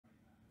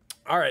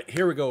All right,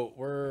 here we go.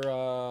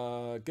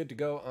 We're good to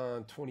go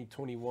on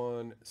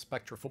 2021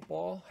 Spectra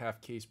football, half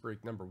case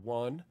break number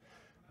 1.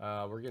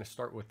 We're going to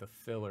start with the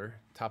filler.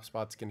 Top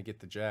spot's going to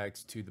get the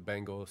Jags to the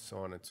Bengals, so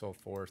on and so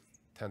forth.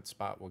 10th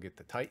spot will get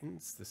the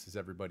Titans. This is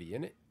everybody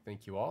in it.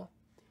 Thank you all.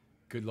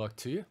 Good luck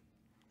to you.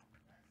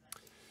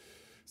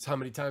 So how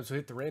many times we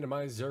hit the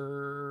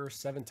randomizer?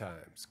 7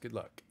 times. Good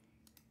luck.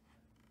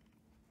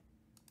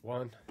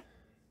 1,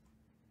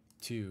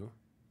 2,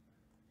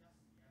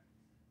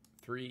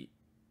 3,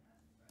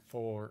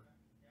 4,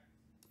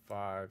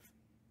 5,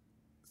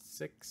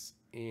 6,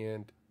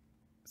 and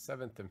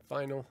 7th and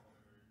final.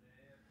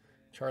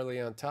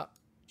 Charlie on top,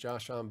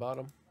 Josh on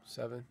bottom.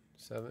 7,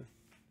 7.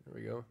 There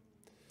we go.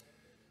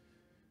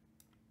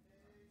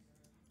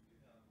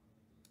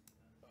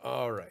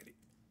 All righty.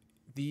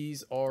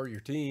 These are your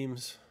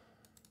teams.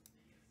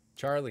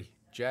 Charlie,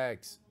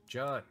 Jags.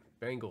 John,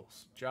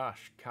 Bengals.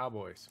 Josh,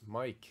 Cowboys.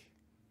 Mike,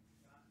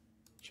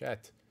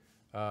 Chet.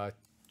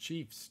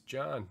 Chiefs,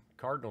 John,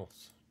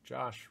 Cardinals.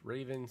 Josh,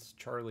 Ravens.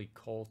 Charlie,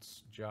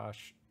 Colts.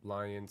 Josh,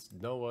 Lions.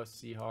 Noah,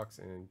 Seahawks.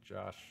 And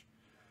Josh,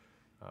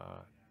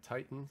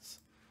 Titans.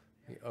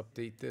 Let me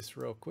update this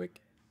real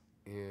quick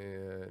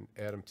and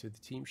add them to the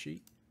team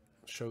sheet.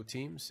 Show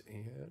teams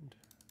and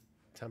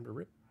time to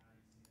rip.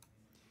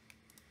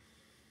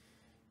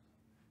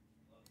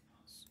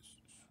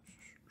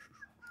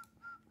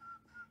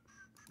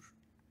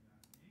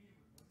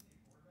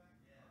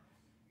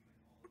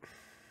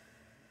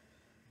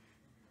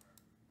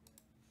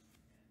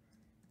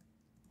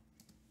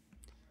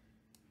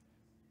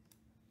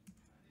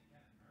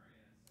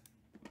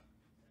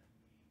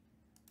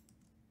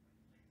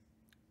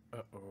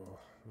 Uh-oh,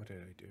 what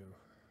did I do?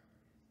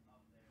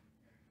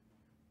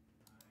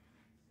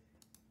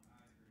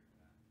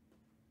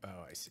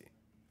 Oh, I see.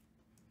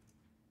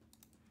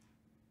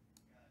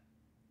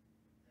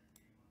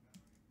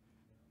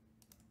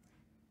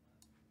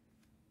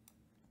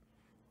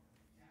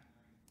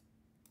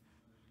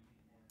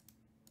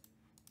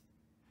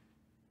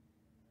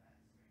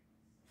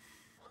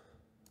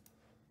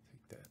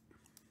 Take that.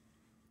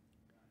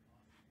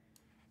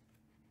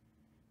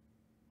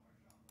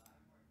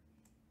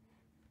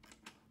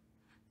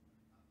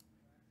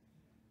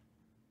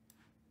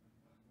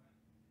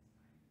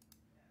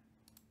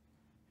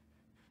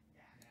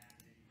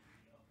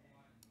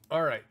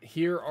 All right,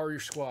 here are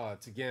your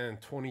squads. Again,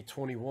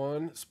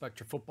 2021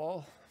 Spectra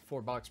Football,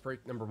 4-box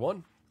break number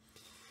 1.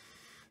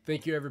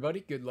 Thank you,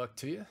 everybody. Good luck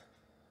to you.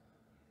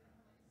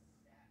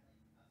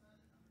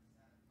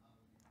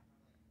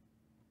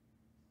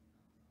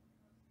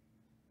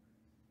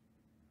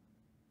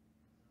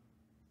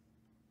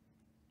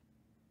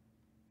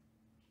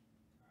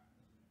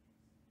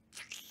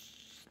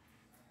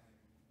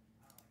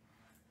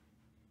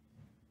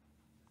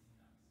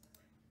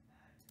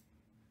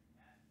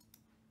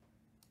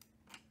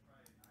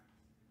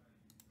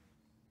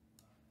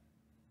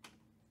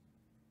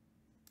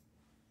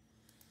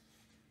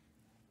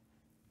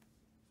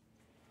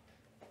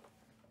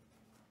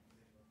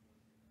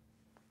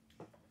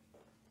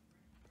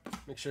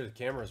 Make sure the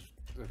camera's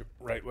the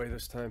right way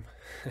this time.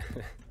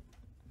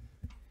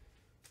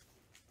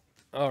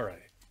 All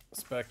right,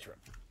 Spectra.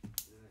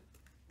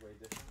 Way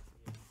different.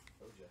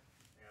 Told ya.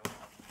 I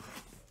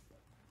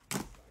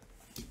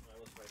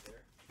was right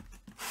there.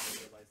 I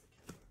realized the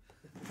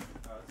camera.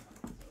 Oh, that's fine.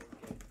 So,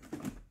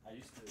 okay. I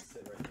used to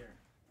sit right here.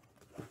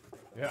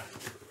 Yeah.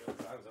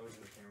 I was always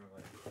in the camera,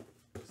 like,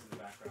 just in the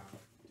background,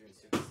 doing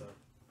stupid stuff.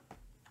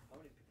 How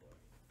many people are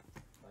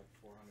there? Like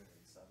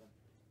 407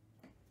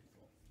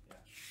 people. Yeah.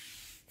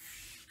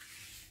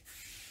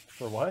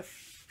 For what?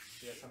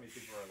 Yes, how many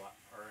people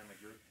are in the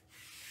group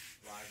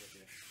live with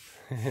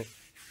you?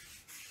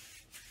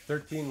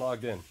 13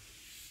 logged in.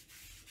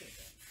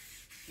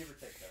 Give or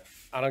take that.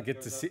 I don't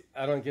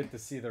get to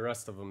see the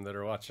rest of them that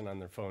are watching on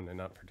their phone and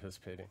not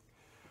participating.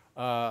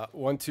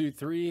 1, 2,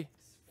 3,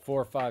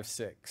 4, 5,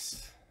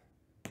 6.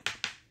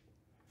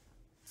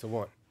 It's a 1.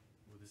 Well,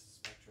 this is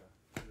Spectra.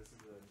 This is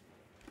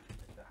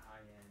the high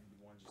end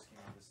one just came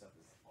out. This stuff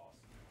is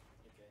awesome.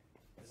 Okay.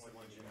 This is the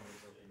one Jimmy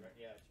was opening, right?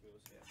 Yeah, Jimmy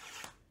was. Yeah.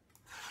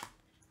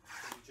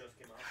 So it just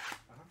came out.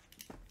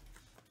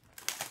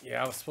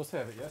 Yeah, I was supposed to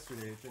have it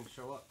yesterday. It didn't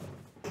show up.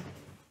 You'll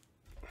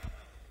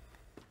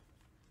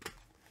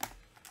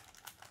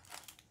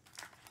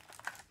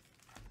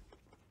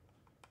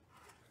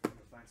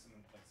find some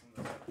of the stuff in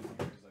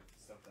here is like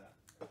stuff that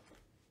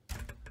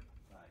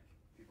like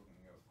people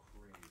can go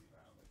crazy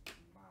about, like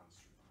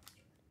monster.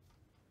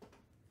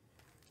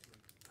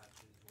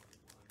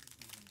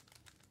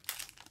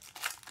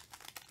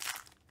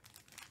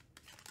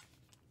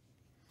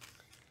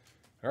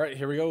 All right,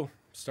 here we go.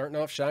 Starting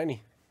off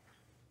shiny.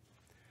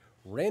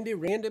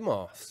 Randy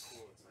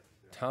Moss.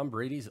 Tom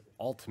Brady's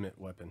ultimate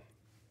weapon.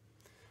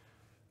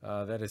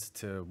 That is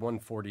to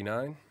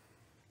 149.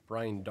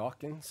 Brian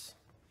Dawkins.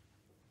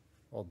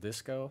 All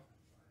disco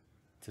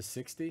to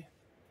 60.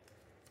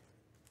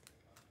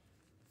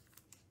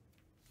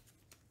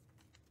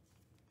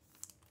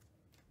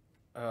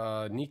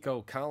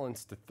 Nico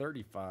Collins to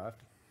 35.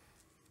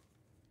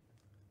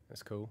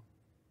 That's cool.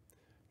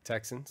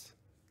 Texans,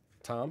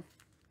 Tom.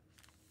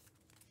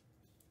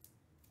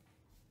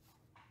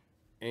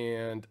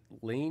 And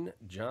Lane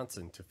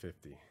Johnson to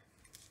 50.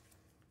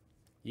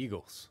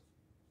 Eagles.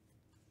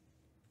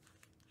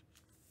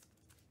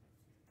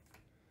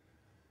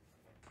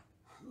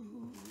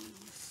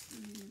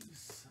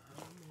 Sleeves.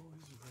 I'm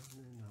always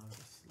running out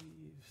of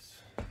sleeves.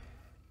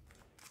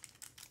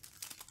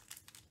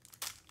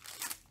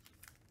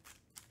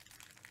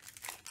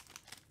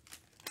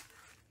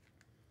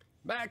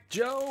 Mac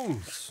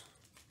Jones.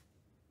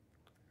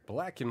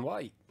 Black and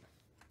white.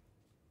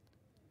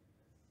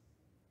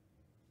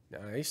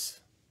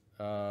 Nice.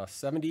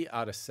 70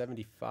 out of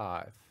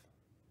 75.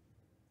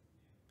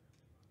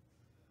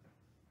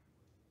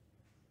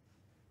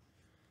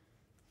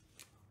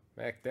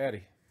 Mac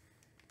Daddy.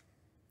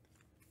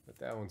 But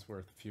that one's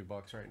worth a few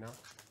bucks right now.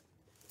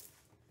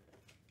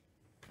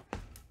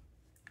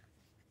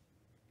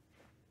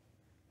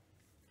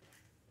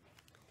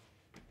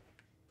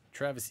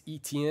 Travis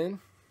Etienne.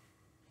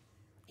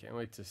 Can't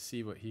wait to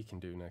see what he can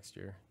do next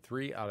year.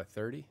 3 out of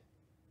 30.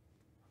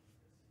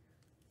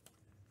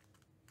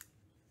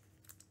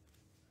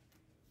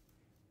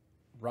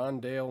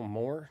 Rondale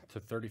Moore to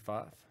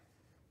 35.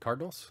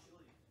 Cardinals.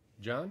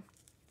 John?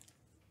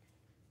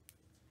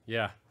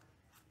 Yeah.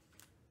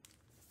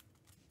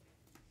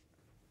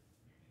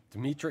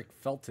 Demetric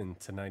Felton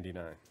to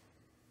 99.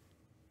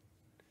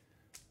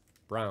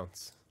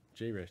 Browns.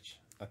 J. Rich.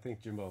 I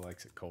think Jimbo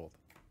likes it cold.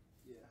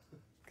 Yeah.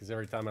 Because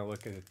every time I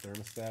look at the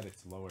thermostat,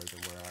 it's lower than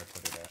where I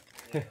put it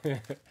at. Yeah.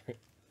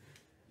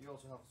 You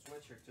also have a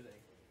sweatshirt today.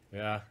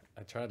 Yeah,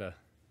 I try to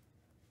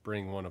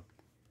bring one up.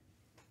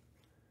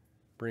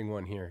 Bring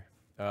one here.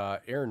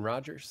 Aaron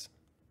Rodgers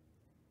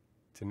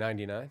to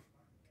 99.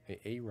 Hey,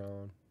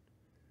 Aaron.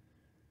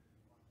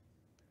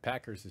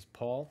 Packers is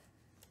Paul.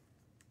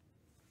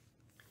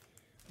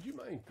 Would you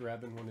mind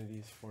grabbing one of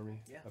these for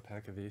me? Yeah. A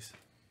pack of these.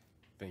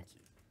 Thank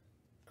you.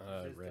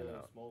 Ran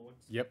out. Small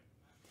ones? Yep.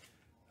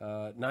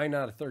 9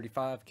 out of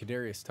 35.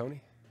 Kadarius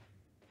Toney.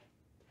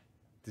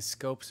 The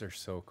scopes are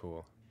so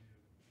cool.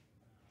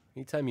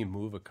 Anytime you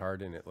move a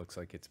card and it looks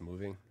like it's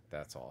moving,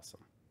 that's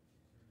awesome.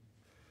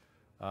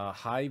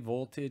 High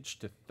voltage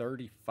to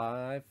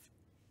 35.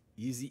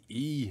 Easy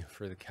E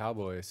for the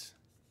Cowboys.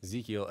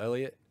 Ezekiel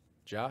Elliott.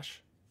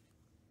 Josh.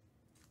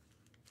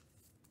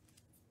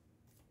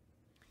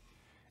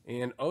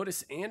 And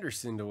Otis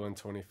Anderson to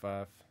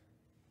 125.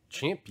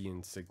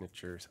 Champion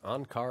signatures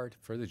on card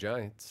for the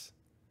Giants.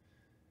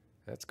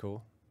 That's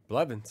cool.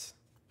 Blevins.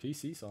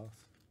 PC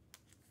sauce.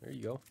 There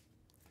you go.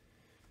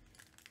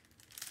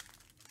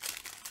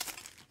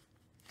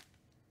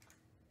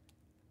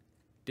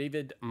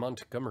 David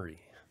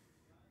Montgomery.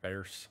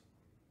 Bears.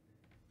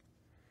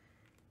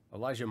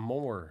 Elijah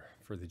Moore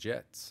for the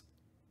Jets.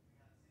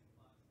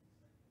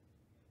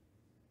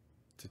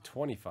 To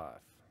 25.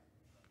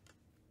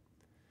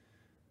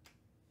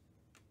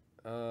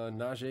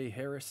 Najee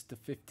Harris to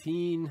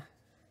 15.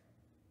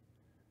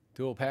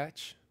 Dual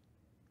patch.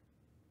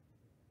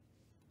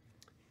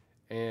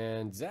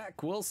 And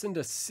Zach Wilson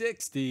to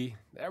 60.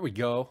 There we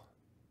go.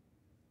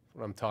 That's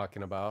what I'm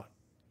talking about.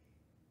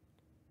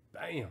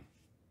 Bam.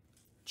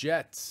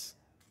 Jets.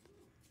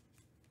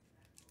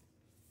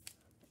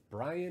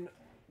 Brian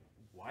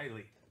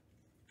Wiley.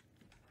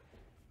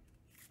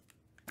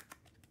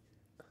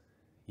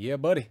 Yeah,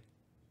 buddy.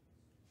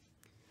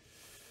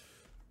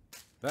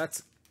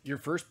 That's your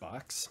first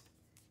box.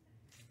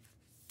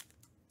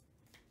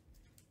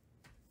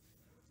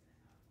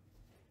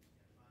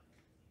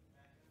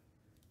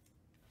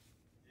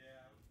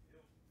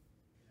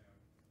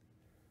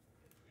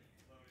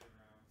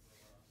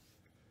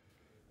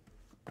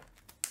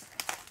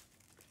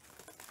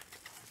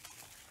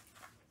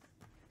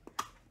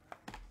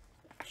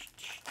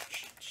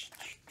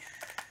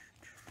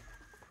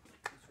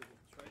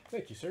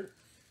 Thank you, sir.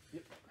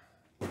 Yep.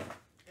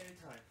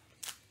 Anytime.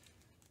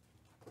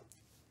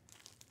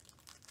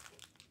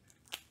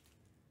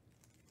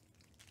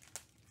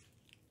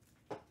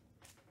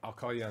 I'll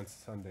call you on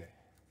Sunday.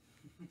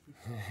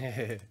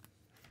 Maybe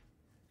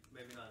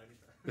not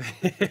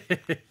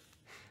anytime.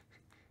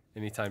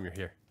 Anytime you're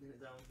here.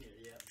 Down here,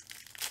 yeah.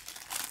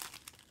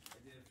 I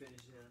didn't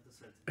finish the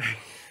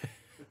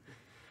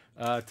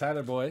sentence.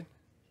 Tyler Boyd,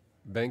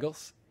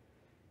 Bengals.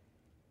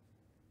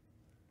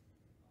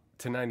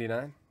 To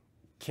 99.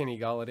 Kenny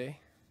Galladay,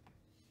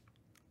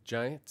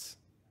 Giants.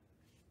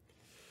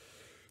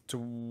 To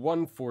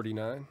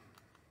 149.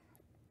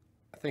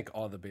 I think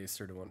all the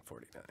base are to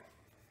 149.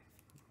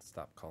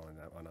 Stop calling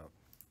that one up.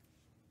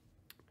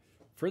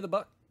 For the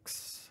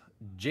Bucks,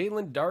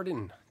 Jalen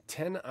Darden,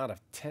 10 out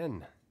of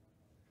 10.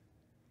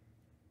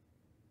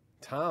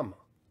 Tom,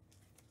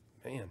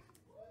 man.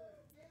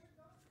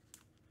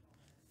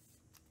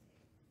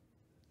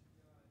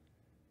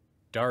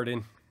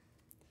 Darden,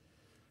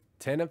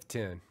 10 of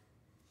 10.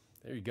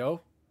 There you go.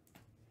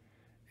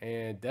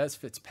 And Des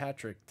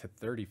Fitzpatrick to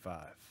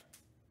 35.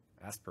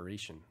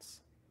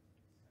 Aspirations.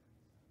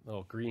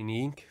 Little green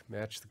ink,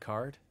 match the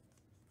card.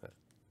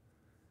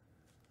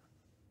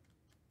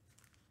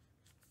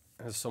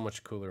 That was so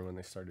much cooler when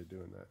they started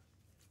doing that.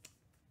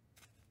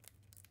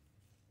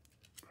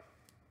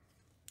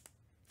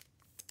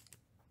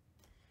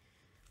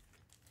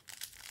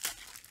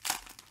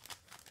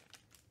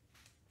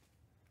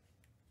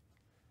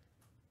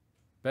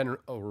 Ben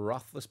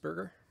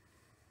Roethlisberger.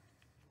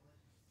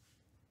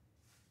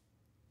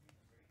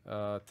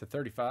 To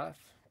 35,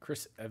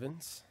 Chris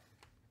Evans,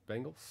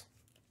 Bengals.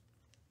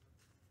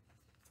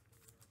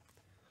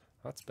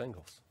 That's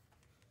Bengals.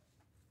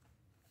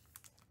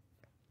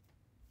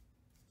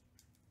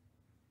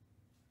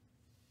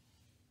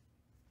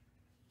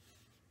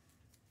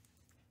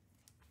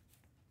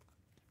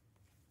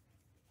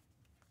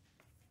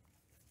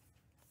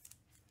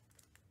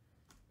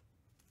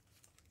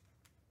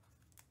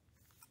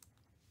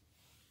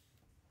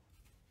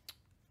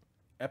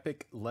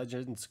 Epic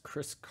Legends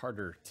Chris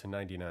Carter to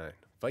 99.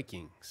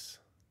 Vikings.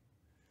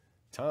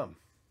 Tom.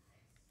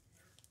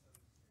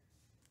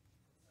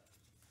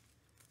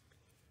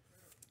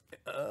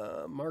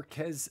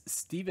 Marquez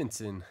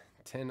Stevenson,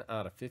 10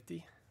 out of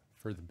 50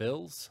 for the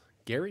Bills.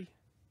 Gary.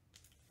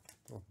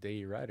 Little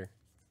day rider.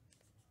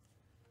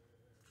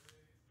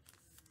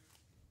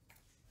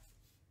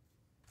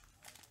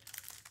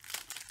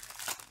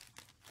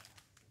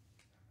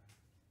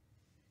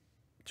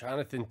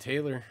 Jonathan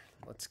Taylor.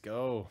 Let's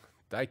go.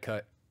 Die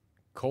cut.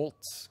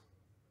 Colts.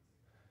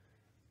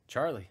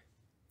 Charlie.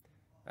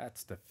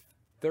 That's the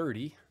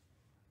 30.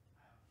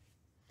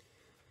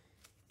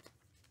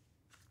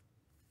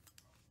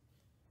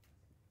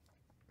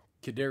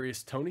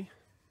 Kadarius Toney.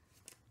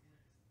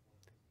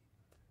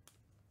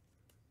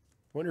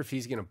 Wonder if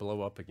he's going to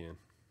blow up again.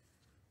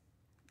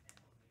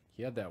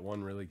 He had that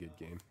one really good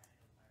game.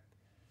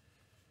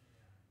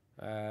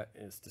 That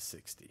is the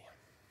 60.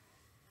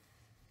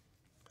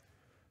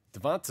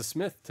 Devonta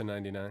Smith to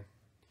 99.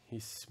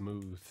 He's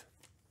smooth.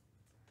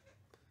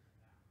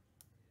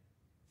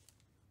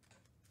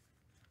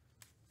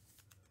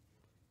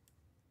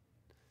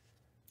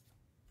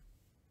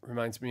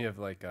 Reminds me of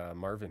like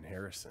Marvin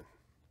Harrison.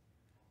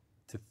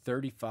 To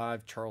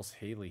 35, Charles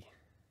Haley.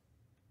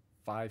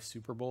 5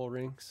 Super Bowl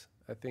rings,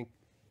 I think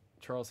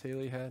Charles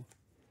Haley had.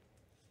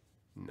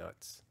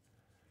 Nuts.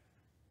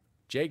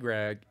 J.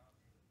 Greg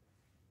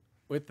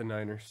with the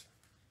Niners.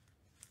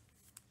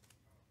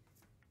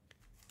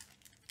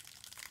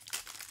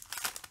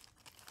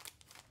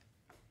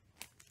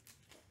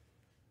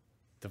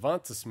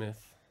 Devonta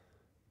Smith.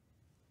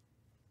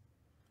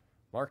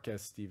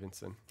 Marquez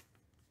Stevenson.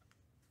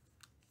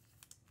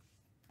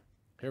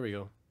 Here we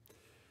go.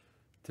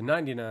 To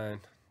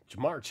 99,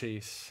 Jamar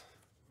Chase.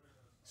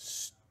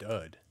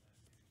 Stud.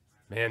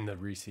 Man, the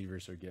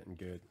receivers are getting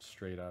good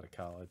straight out of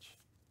college.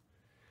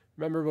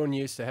 Remember when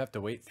you used to have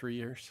to wait 3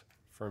 years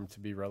for him to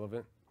be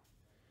relevant?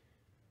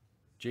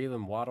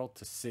 Jalen Waddle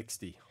to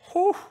 60.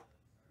 Whew!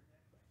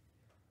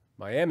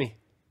 Miami.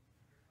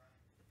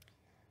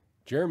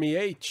 Jeremy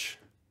H.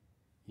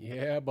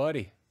 Yeah,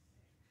 buddy.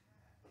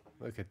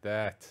 Look at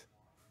that.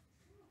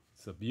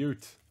 It's a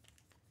beaut.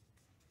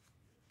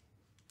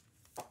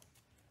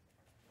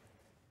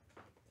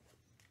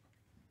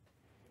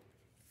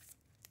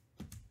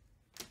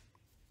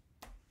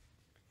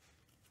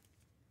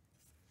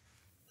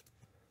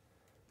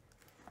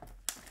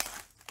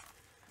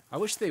 I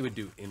wish they would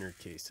do inner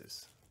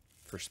cases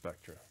for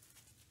Spectra.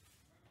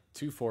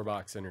 2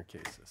 4-box inner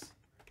cases.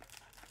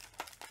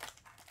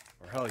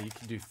 Or hell, you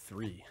could do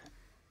 3.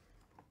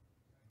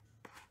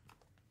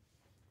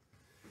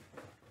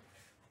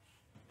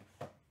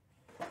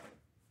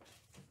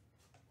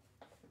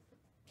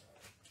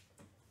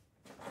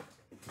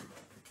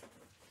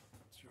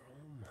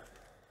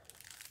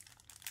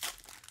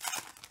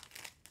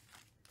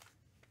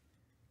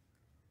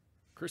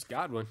 Chris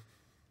Godwin.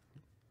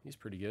 He's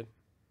pretty good.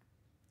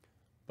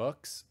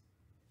 Bucks.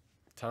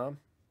 Tom.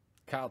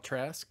 Kyle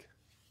Trask.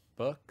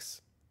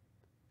 Bucks.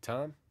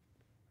 Tom.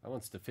 That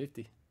one's to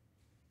 50.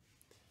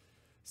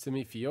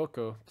 Simi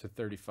Fioco to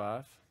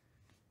 35.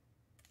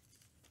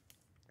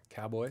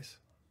 Cowboys.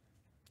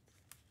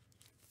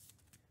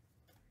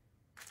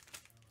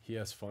 He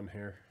has fun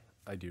hair.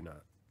 I do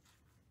not.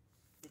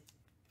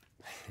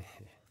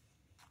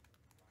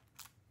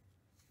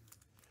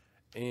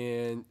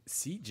 And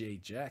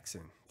CJ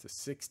Jackson to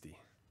 60.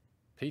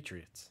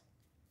 Patriots.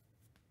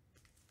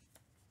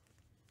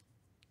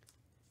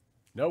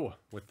 Noah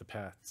with the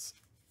Pats.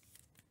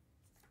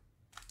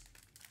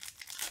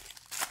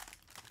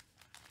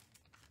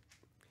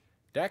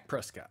 Dak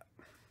Prescott.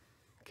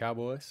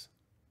 Cowboys.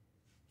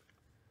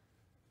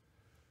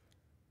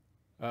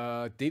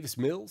 Davis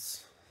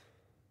Mills.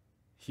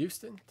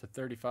 Houston to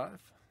 35.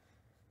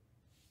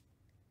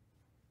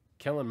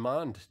 Kellen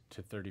Mond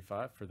to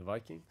 35 for the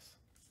Vikings.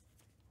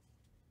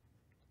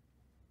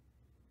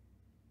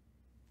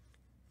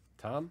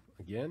 Tom,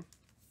 again.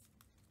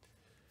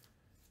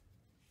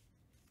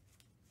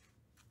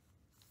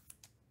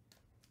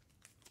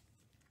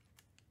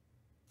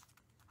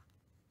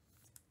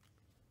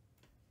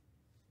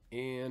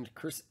 And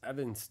Chris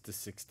Evans to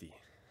 60.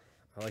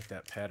 I like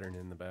that pattern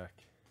in the back.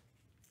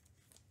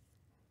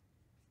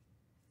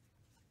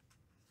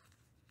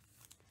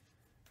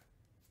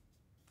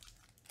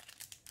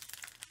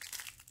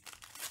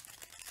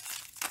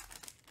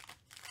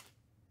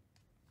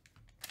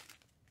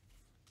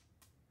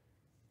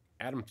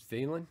 Adam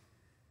Thielen.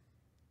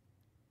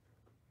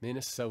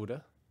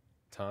 Minnesota.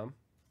 Tom.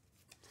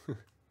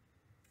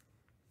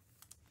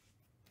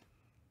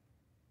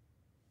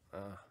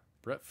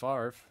 Brett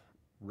Favre,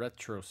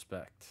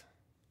 retrospect.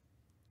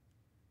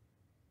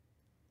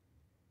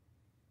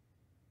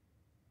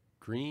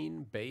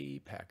 Green Bay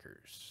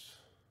Packers.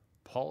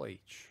 Paul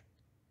H.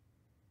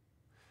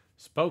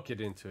 Spoke it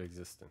into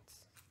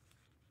existence.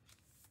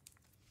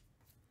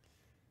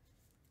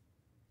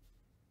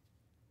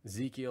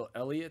 Ezekiel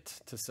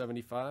Elliott to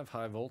 75,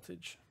 high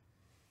voltage.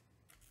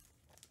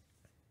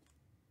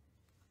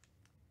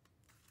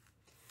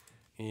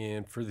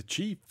 And for the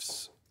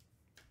Chiefs,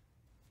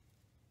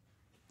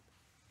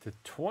 to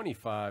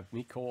 25,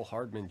 Mecole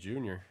Hardman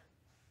Jr.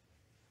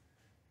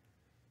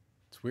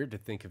 It's weird to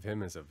think of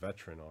him as a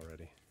veteran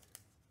already.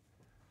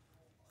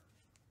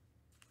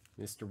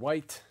 Mr.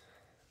 White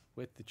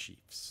with the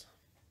Chiefs.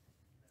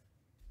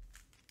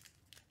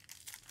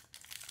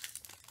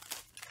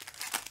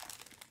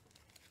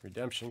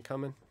 Redemption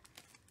coming.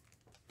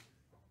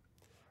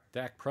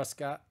 Dak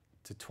Prescott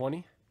to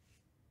 20.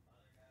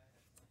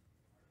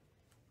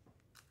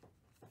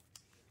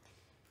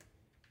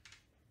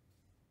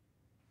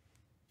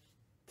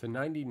 To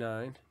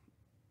 99,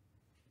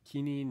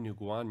 Kini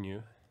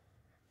Nguanyu.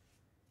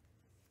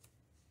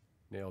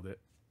 Nailed it.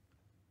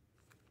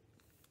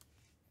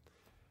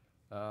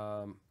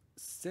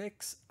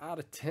 6 out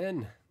of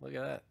 10. Look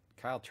at that.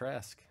 Kyle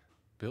Trask.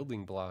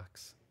 Building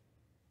blocks.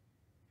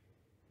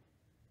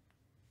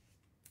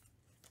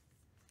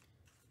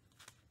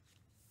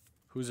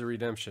 Who's a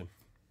redemption?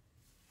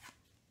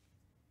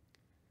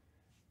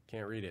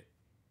 Can't read it.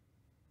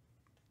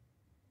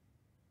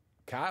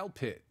 Kyle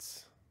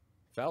Pitts.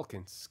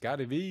 Falcons.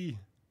 Scotty V.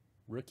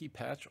 Rookie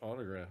patch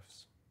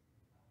autographs.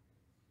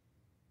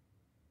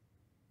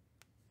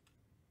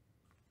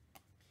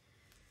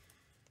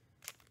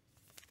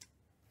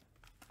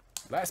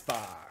 Last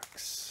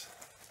box.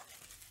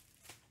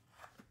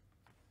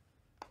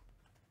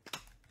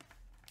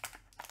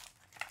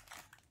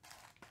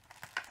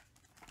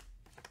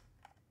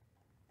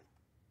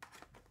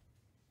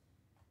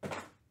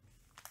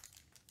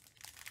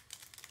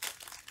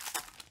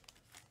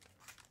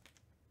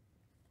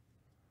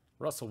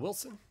 Russell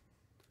Wilson.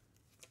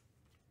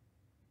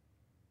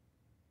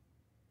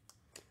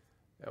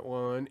 That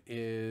one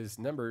is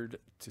numbered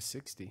to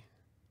 60.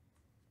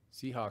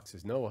 Seahawks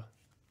is Noah.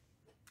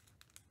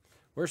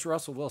 Where's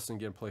Russell Wilson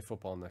going to play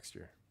football next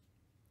year?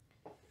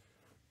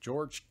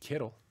 George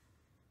Kittle.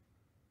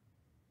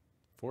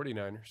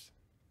 49ers.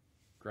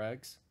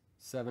 Greg's.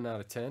 7 out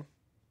of 10.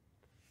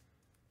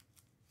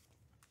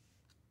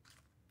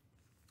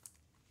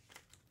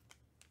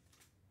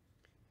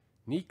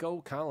 Nico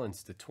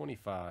Collins to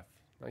 25.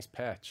 Nice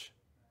patch.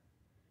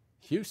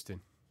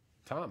 Houston.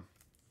 Tom.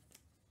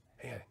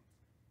 Man.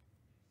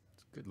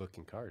 It's a good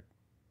looking card.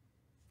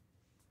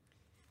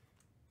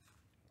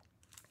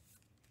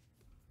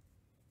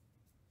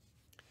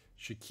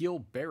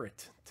 Shaquille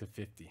Barrett to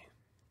 50.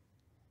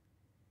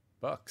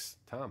 Bucks.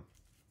 Tom.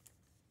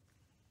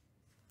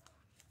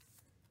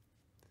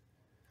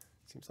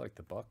 Seems like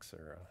the Bucks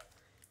are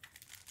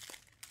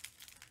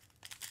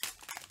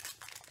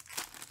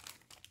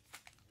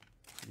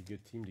pretty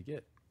good team to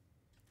get.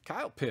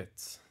 Kyle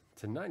Pitts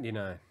to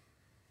 99.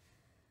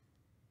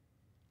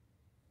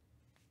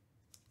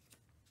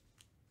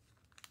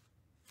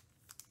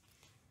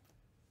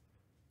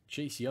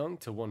 Chase Young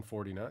to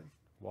 149.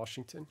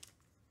 Washington.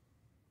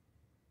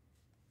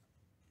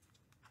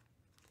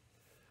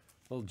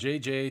 Little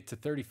JJ to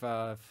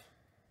 35.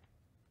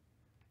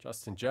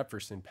 Justin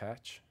Jefferson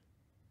patch.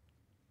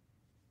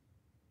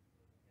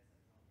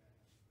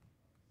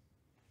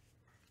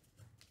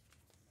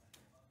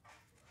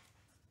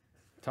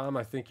 Tom,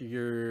 I think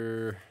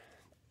you're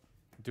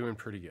doing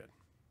pretty good.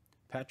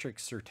 Patrick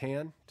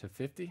Surtain to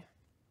 50.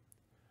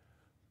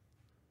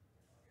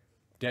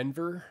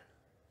 Denver,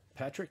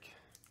 Patrick.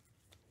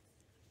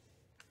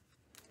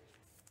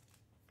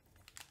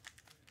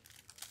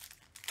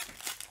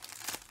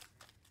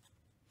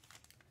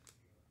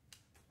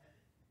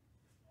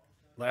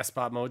 Last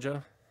spot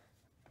mojo.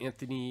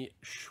 Anthony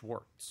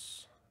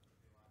Schwartz,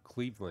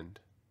 Cleveland.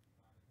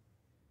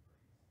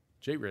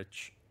 J.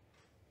 Rich,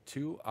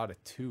 2 out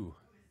of 2.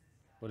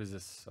 What is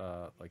this,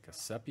 like a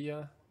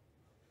sepia?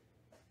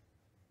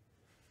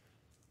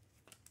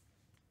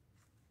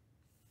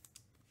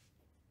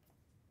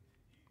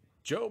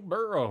 Joe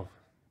Burrow.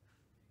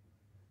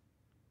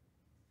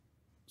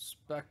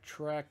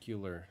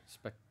 Spectacular.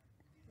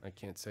 I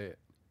can't say it.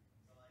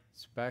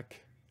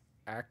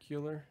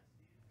 Spectacular.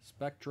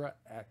 Spectra.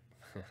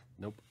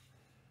 Nope.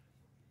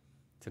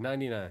 To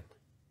 99.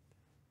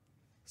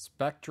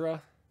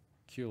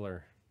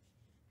 Spectacular.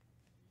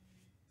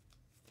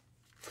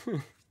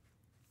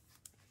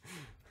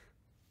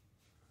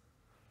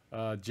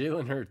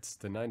 Jalen Hurts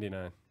to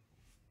 99.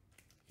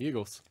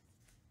 Eagles.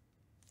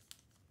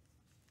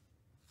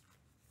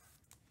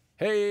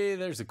 Hey,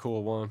 there's a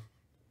cool one.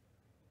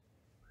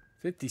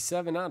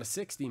 57 out of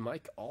 60,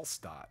 Mike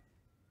Allstott.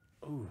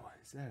 Ooh,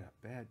 is that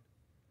a bad...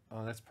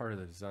 Oh, that's part of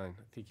the design.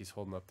 I think he's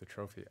holding up the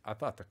trophy. I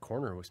thought the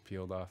corner was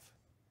peeled off.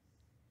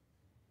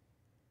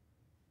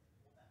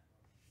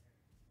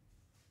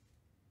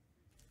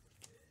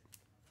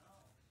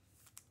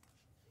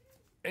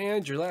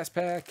 And your last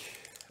pack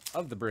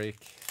of the break.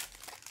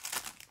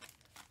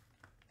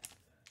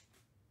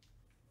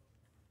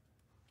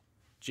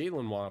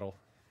 Jalen Waddle,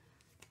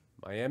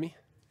 Miami.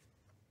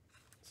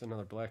 It's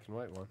another black and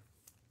white one.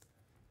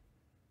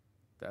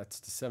 That's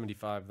to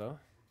 75, though.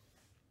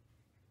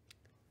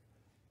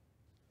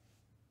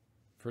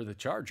 For the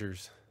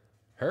Chargers,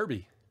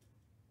 Herbie.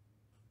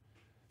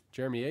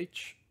 Jeremy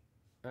H.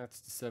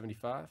 That's to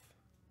 75.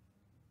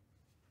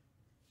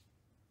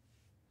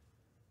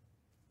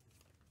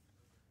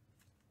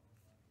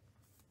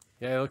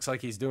 Yeah, it looks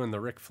like he's doing the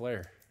Ric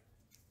Flair.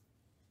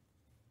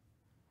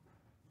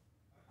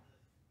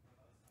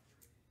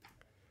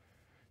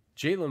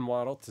 Jalen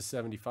Waddle to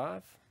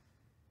 75.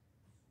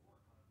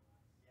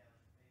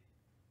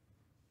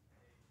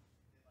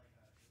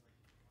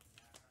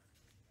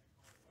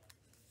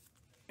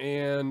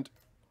 And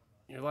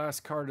your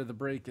last card of the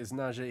break is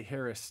Najee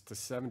Harris to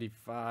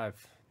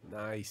 75.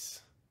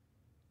 Nice.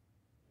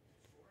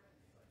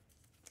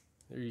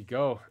 There you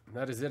go.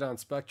 That is it on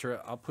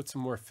Spectra. I'll put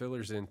some more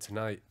fillers in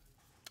tonight.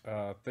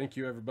 Thank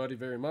you, everybody,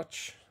 very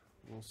much.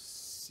 We'll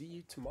see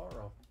you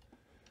tomorrow.